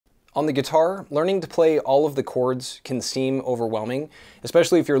On the guitar, learning to play all of the chords can seem overwhelming,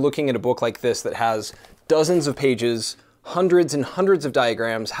 especially if you're looking at a book like this that has dozens of pages, hundreds and hundreds of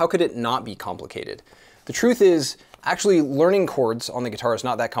diagrams. How could it not be complicated? The truth is, actually learning chords on the guitar is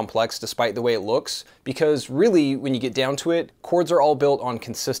not that complex despite the way it looks, because really, when you get down to it, chords are all built on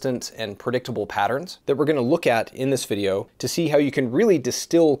consistent and predictable patterns that we're going to look at in this video to see how you can really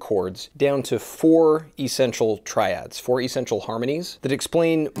distill chords down to 4 essential triads, 4 essential harmonies that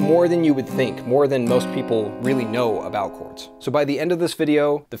explain more than you would think, more than most people really know about chords. So by the end of this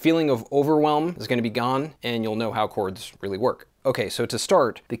video, the feeling of overwhelm is going to be gone and you'll know how chords really work. Okay, so to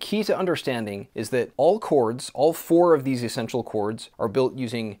start, the key to understanding is that all chords, all 4 of these essential chords, are built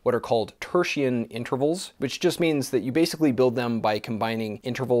using what are called tertian intervals, which just means that you basically build them by combining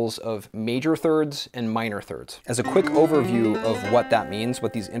intervals of major thirds and minor thirds. As a quick overview of what that means,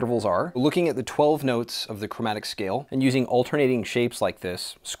 what these intervals are, looking at the 12 notes of the chromatic scale and using alternating shapes like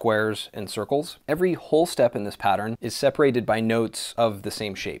this, squares and circles, every whole step in this pattern is separated by notes of the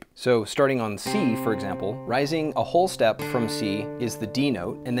same shape. So starting on C, for example, rising a whole step from C is the D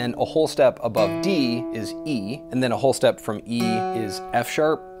note, and then a whole step above D is E, and then a whole step from E is F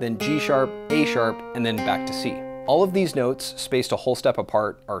sharp, then G sharp, A sharp, and then back to C. All of these notes, spaced a whole step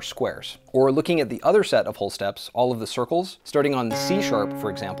apart, are squares. Or looking at the other set of whole steps, all of the circles, starting on C sharp, for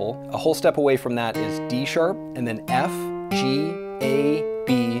example, a whole step away from that is D sharp, and then F, G, A,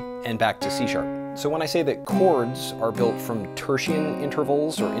 B, and back to C sharp. So when I say that chords are built from tertian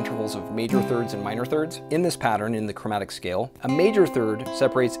intervals, or intervals of major thirds and minor thirds, in this pattern in the chromatic scale, a major third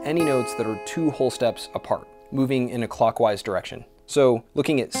separates any notes that are 2 whole steps apart, moving in a clockwise direction. So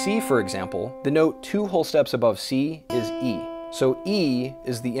looking at C, for example, the note 2 whole steps above C is E. So E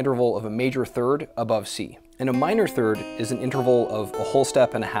is the interval of a major third above C. And a minor third is an interval of a whole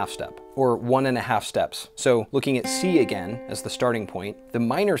step and a half step, or 1.5 steps. So looking at C again as the starting point, the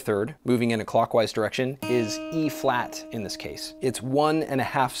minor third, moving in a clockwise direction, is E flat in this case. It's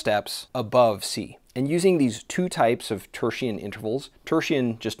 1.5 steps above C. And using these 2 types of tertian intervals,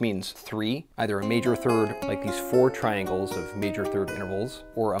 tertian just means 3, either a major third like these 4 triangles of major third intervals,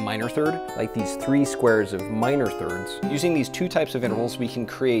 or a minor third like these 3 squares of minor thirds. Using these 2 types of intervals, we can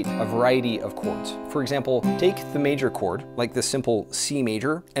create a variety of chords. For example, take the major chord, like the simple C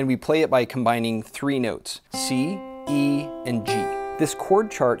major, and we play it by combining 3 notes, C, E, and G. This chord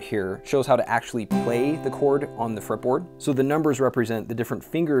chart here shows how to actually play the chord on the fretboard. So the numbers represent the different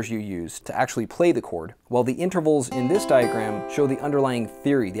fingers you use to actually play the chord, while the intervals in this diagram show the underlying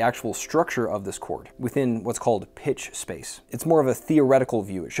theory, the actual structure of this chord within what's called pitch space. It's more of a theoretical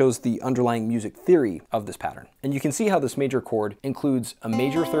view. It shows the underlying music theory of this pattern. And you can see how this major chord includes a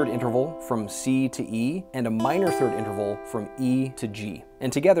major third interval from C to E and a minor third interval from E to G.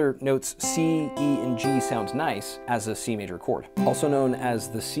 And together, notes C, E, and G sound nice as a C major chord. Also known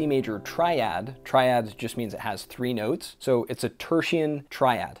as the C major triad. Triad just means it has 3 notes, so it's a tertian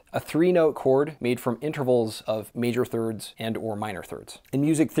triad. A 3-note chord made from intervals of major thirds and or minor thirds. In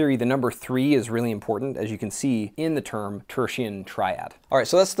music theory, the number 3 is really important, as you can see in the term tertian triad. All right,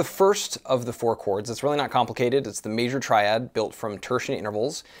 so that's the first of the 4 chords. It's really not complicated. It's the major triad built from tertian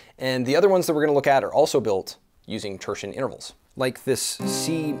intervals. And the other ones that we're gonna look at are also built using tertian intervals. Like this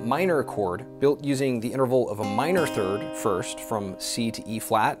C minor chord, built using the interval of a minor third first from C to E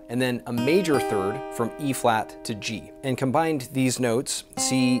flat, and then a major third from E flat to G. And combined, these notes,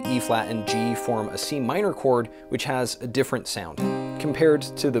 C, E flat, and G, form a C minor chord, which has a different sound. Compared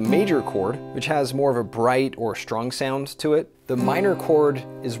to the major chord, which has more of a bright or strong sound to it, the minor chord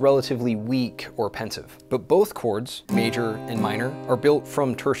is relatively weak or pensive. But both chords, major and minor, are built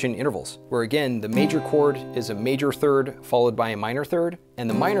from tertian intervals, where again, the major chord is a major third followed by a minor third, and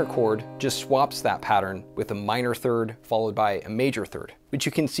the minor chord just swaps that pattern with a minor third followed by a major third, which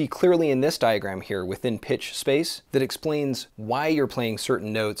you can see clearly in this diagram here within pitch space that explains why you're playing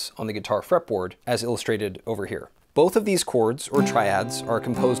certain notes on the guitar fretboard as illustrated over here. Both of these chords, or triads, are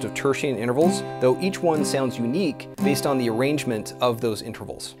composed of tertian intervals, though each one sounds unique based on the arrangement of those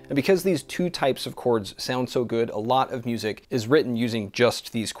intervals. And because these 2 types of chords sound so good, a lot of music is written using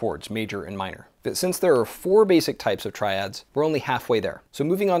just these chords, major and minor. But since there are 4 basic types of triads, we're only halfway there. So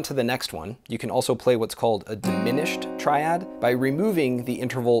moving on to the next one, you can also play what's called a diminished triad by removing the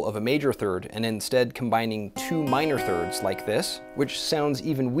interval of a major third and instead combining 2 minor thirds like this, which sounds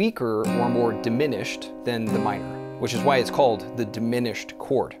even weaker or more diminished than the minor, which is why it's called the diminished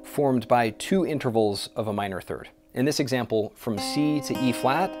chord, formed by 2 intervals of a minor third. In this example, from C to E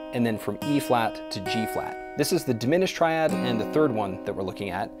flat, and then from E flat to G flat. This is the diminished triad and the third one that we're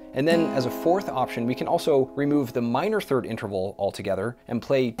looking at. And then as a fourth option, we can also remove the minor third interval altogether and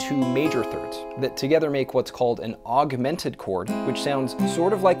play two major thirds that together make what's called an augmented chord, which sounds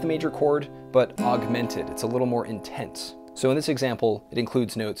sort of like the major chord, but augmented. It's a little more intense. So in this example, it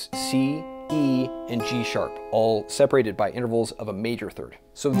includes notes C, E, and G sharp, all separated by intervals of a major third.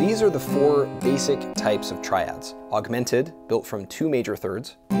 So these are the four basic types of triads. Augmented, built from two major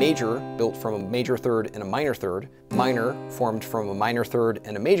thirds. Major, built from a major third and a minor third. Minor, formed from a minor third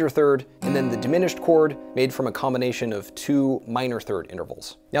and a major third. And then the diminished chord, made from a combination of two minor third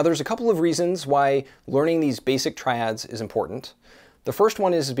intervals. Now there's a couple of reasons why learning these basic triads is important. The first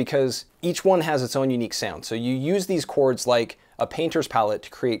one is because each one has its own unique sound. So you use these chords like a painter's palette to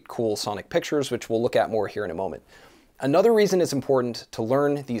create cool sonic pictures, which we'll look at more here in a moment. Another reason it's important to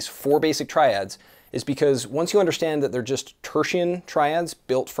learn these four basic triads is because once you understand that they're just tertian triads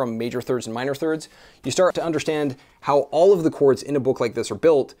built from major thirds and minor thirds, you start to understand how all of the chords in a book like this are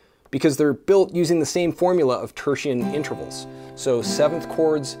built, because they're built using the same formula of tertian intervals. So seventh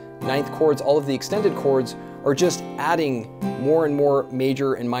chords, ninth chords, all of the extended chords are just adding more and more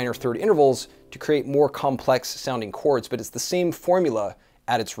major and minor third intervals to create more complex sounding chords, but it's the same formula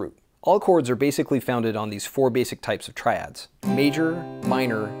at its root. All chords are basically founded on these four basic types of triads: major,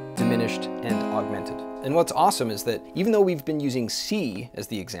 minor, diminished, and augmented. And what's awesome is that even though we've been using C as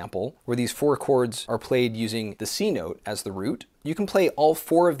the example, where these four chords are played using the C note as the root, you can play all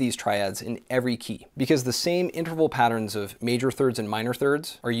four of these triads in every key, because the same interval patterns of major thirds and minor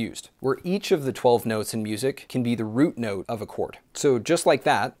thirds are used, where each of the 12 notes in music can be the root note of a chord. So just like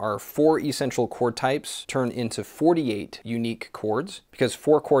that, our four essential chord types turn into 48 unique chords, because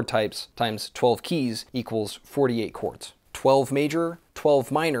 4 chord types times 12 keys equals 48 chords. 12 major,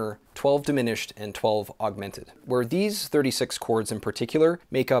 12 minor, 12 diminished, and 12 augmented, where these 36 chords in particular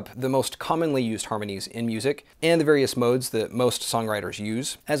make up the most commonly used harmonies in music and the various modes that most songwriters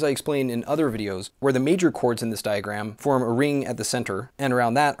use, as I explained in other videos, where the major chords in this diagram form a ring at the center, and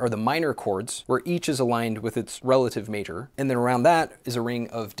around that are the minor chords, where each is aligned with its relative major, and then around that is a ring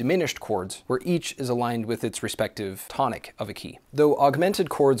of diminished chords, where each is aligned with its respective tonic of a key. Though augmented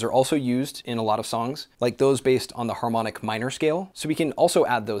chords are also used in a lot of songs, like those based on the harmonic minor scale, so we can also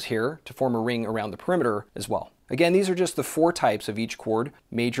add those here to form a ring around the perimeter as well. Again, these are just the four types of each chord: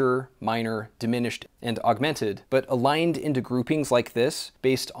 major, minor, diminished, and augmented, but aligned into groupings like this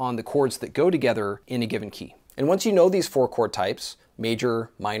based on the chords that go together in a given key. And once you know these four chord types, major,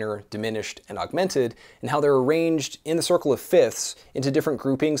 minor, diminished, and augmented, and how they're arranged in the circle of fifths into different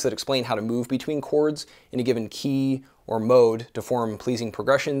groupings that explain how to move between chords in a given key or mode to form pleasing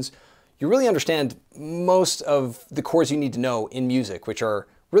progressions, you really understand most of the chords you need to know in music, which are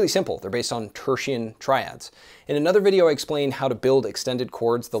really simple. They're based on tertian triads. In another video, I explained how to build extended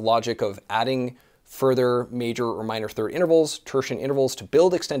chords, the logic of adding further major or minor third intervals, tertian intervals, to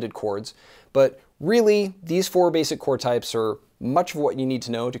build extended chords. But really, these four basic chord types are much of what you need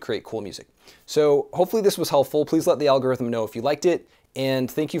to know to create cool music. So hopefully this was helpful. Please let the algorithm know if you liked it, and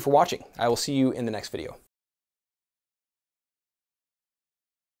thank you for watching. I will see you in the next video.